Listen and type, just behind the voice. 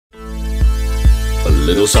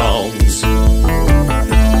little songs.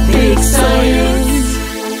 Big science.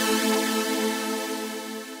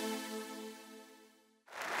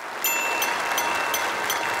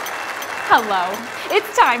 Hello.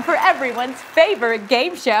 It's time for everyone's favorite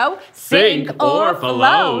game show, Sink or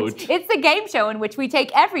Float. It's the game show in which we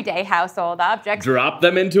take everyday household objects, Drop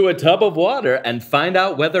them into a tub of water and find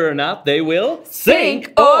out whether or not they will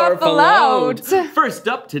sink or float. First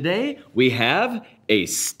up today, we have a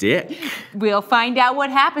stick. We'll find out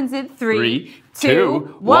what happens in 3,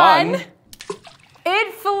 2, 1. 1.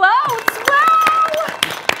 It floats! Wow!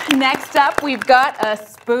 Next up, we've got a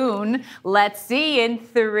spoon. Let's see in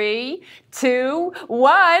 3, 2,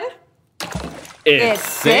 1. It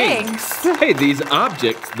sinks. Hey, these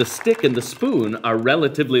objects, the stick and the spoon, are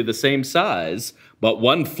relatively the same size, but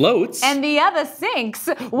one floats. And the other sinks.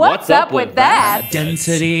 What's up with that?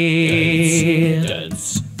 Density.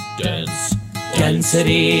 Dense. Density.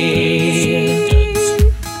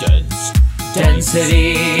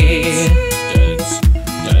 Density.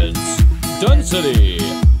 Density.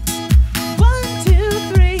 1, 2,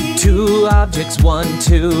 3. Two objects, 1,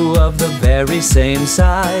 2 of the very same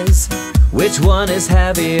size. Which one is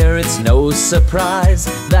heavier? It's no surprise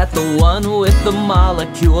that the one with the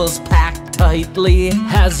molecules packed tightly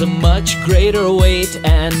has a much greater weight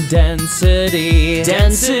and density.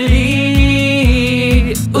 Density,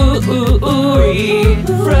 ooh, ooh, ooh.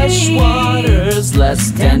 Fresh water's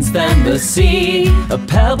less dense than the sea. A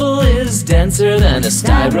pebble is denser than a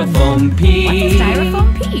styrofoam pea. What's a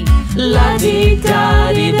styrofoam pea?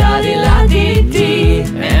 La-dee-da-dee-da-dee-la-dee-dee.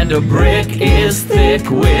 And a brick is thick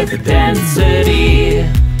with density.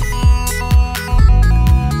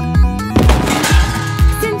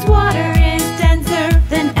 Since water is denser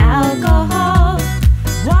than alcohol,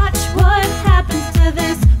 watch what happens to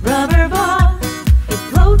this rubber ball. It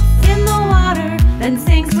floats in the water, then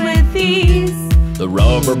sinks with ease. The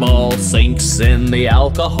rubber ball sinks in the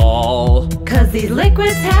alcohol. 'Cause these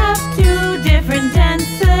liquids have 2 different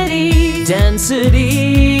densities. Density,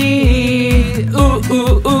 ooh,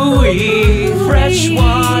 ooh, ooh. Fresh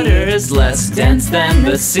water is less dense than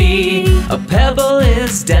the sea. A pebble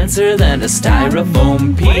is denser than a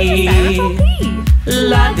styrofoam pea.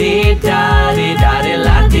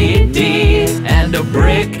 La-dee-da-dee-da-dee-la-dee-dee. And a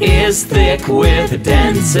brick is thick with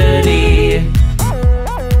density.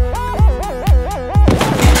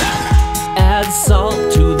 Add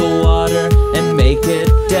salt to the water and make it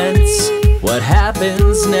dense. What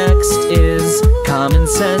happens next is common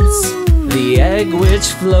sense. The egg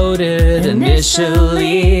which floated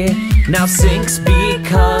initially now sinks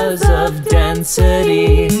because of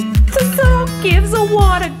density. The salt gives the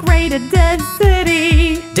water greater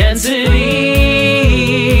density. Density,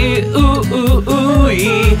 ooh, ooh, ooh.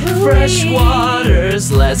 Fresh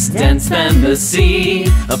water's less dense than the sea.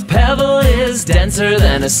 A pebble is denser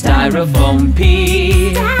than a styrofoam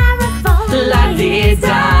pea.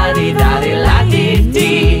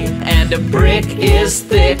 La-dee-da-dee-da-dee-la-dee-dee. And a brick is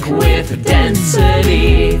thick with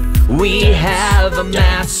density. We have a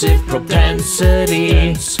massive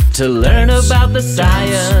propensity to learn about the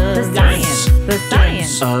science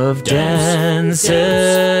of density.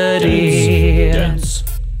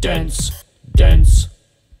 Dense.